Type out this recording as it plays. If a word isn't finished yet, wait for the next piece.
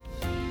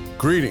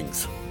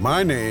Greetings.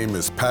 My name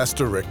is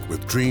Pastor Rick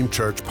with Dream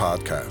Church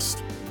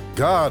Podcast.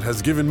 God has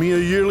given me a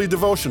yearly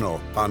devotional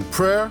on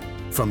prayer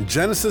from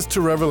Genesis to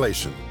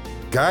Revelation,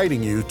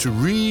 guiding you to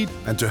read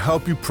and to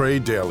help you pray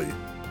daily,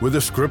 with a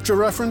scripture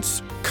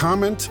reference,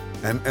 comment,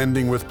 and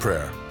ending with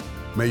prayer.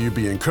 May you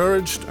be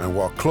encouraged and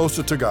walk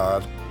closer to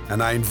God,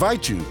 and I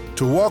invite you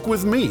to walk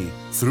with me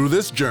through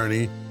this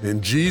journey.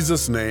 In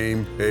Jesus'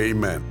 name,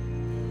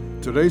 amen.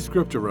 Today's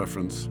scripture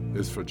reference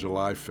is for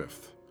July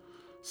 5th.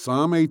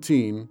 Psalm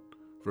 18,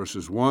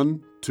 verses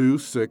 1, 2,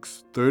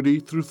 6, 30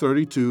 through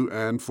 32,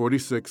 and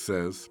 46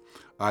 says,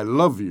 I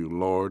love you,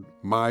 Lord,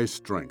 my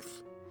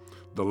strength.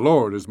 The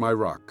Lord is my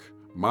rock,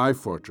 my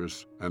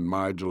fortress, and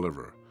my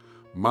deliverer.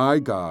 My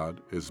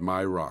God is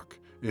my rock,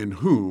 in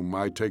whom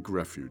I take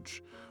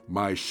refuge,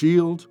 my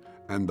shield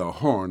and the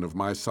horn of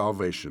my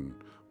salvation,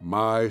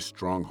 my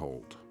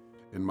stronghold.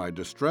 In my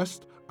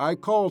distress, I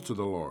called to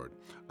the Lord.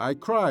 I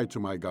cried to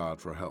my God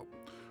for help.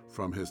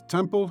 From his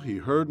temple he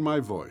heard my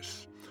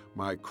voice.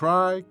 My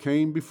cry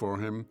came before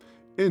him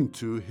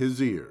into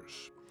his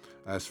ears.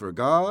 As for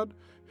God,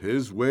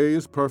 his way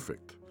is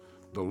perfect.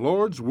 The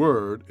Lord's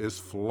word is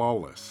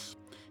flawless.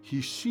 He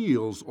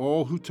shields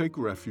all who take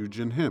refuge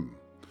in him.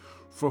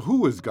 For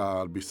who is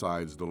God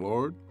besides the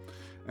Lord?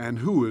 And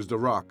who is the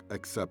rock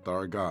except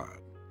our God?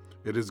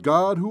 It is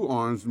God who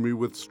arms me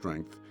with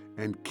strength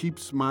and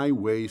keeps my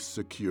way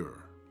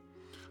secure.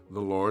 The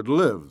Lord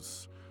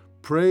lives.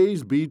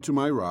 Praise be to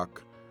my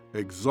rock.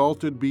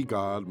 Exalted be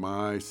God,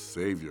 my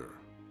Savior.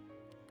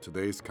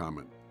 Today's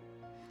comment.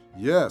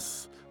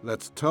 Yes,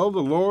 let's tell the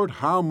Lord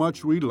how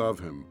much we love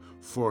him,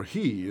 for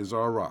he is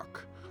our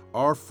rock,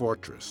 our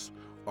fortress,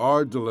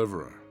 our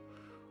deliverer,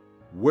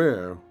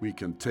 where we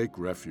can take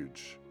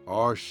refuge,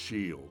 our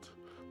shield,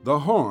 the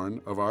horn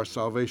of our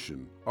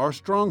salvation, our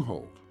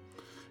stronghold.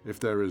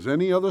 If there is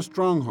any other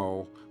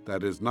stronghold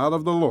that is not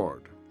of the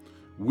Lord,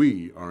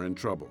 we are in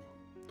trouble.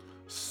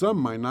 Some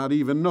might not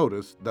even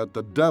notice that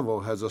the devil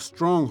has a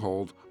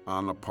stronghold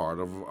on a part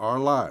of our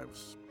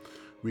lives.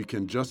 We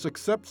can just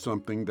accept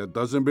something that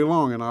doesn't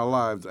belong in our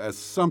lives as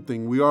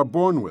something we are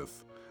born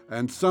with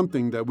and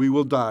something that we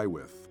will die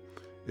with.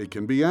 It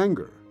can be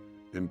anger,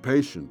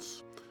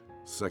 impatience,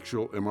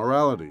 sexual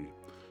immorality,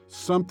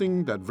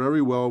 something that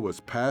very well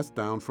was passed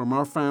down from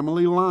our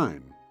family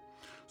line.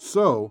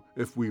 So,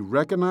 if we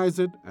recognize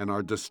it and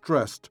are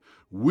distressed,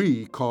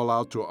 we call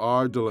out to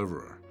our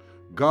deliverer.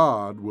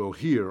 God will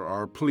hear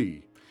our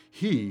plea.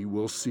 He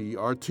will see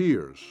our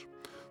tears.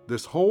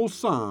 This whole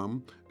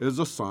psalm is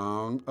a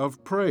song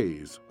of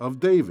praise of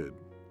David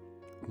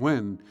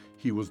when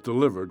he was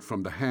delivered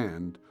from the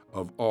hand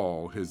of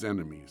all his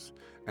enemies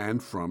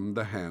and from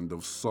the hand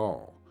of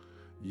Saul.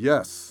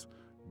 Yes,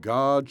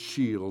 God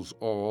shields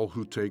all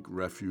who take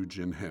refuge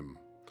in him.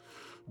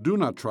 Do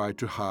not try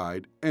to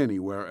hide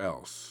anywhere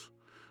else.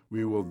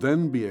 We will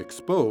then be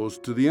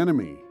exposed to the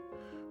enemy.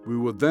 We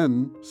will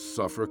then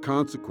suffer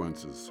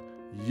consequences.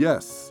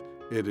 Yes,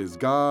 it is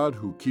God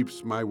who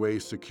keeps my way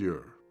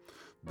secure.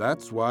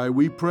 That's why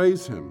we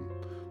praise him,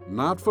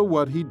 not for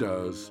what he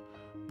does,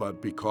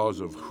 but because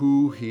of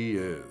who he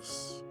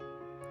is.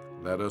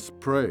 Let us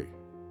pray.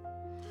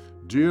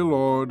 Dear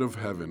Lord of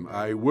heaven,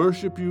 I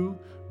worship you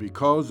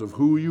because of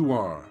who you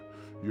are.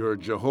 You're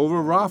Jehovah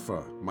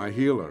Rapha, my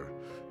healer.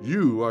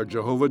 You are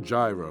Jehovah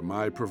Jireh,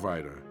 my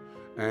provider.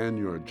 And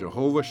you're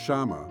Jehovah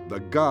Shammah,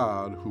 the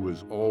God who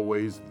is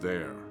always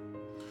there.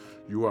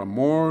 You are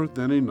more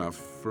than enough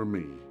for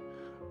me.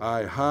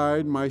 I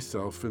hide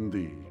myself in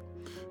thee.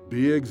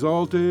 Be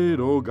exalted,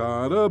 O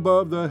God,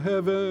 above the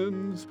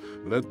heavens.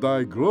 Let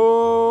thy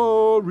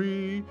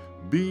glory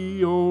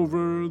be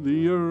over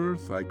the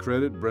earth. I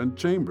credit Brent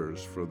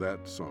Chambers for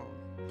that song.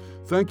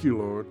 Thank you,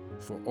 Lord,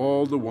 for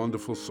all the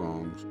wonderful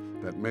songs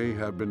that may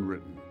have been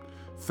written.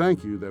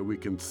 Thank you that we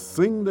can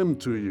sing them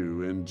to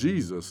you in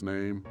Jesus'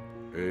 name.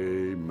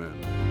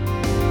 Amen.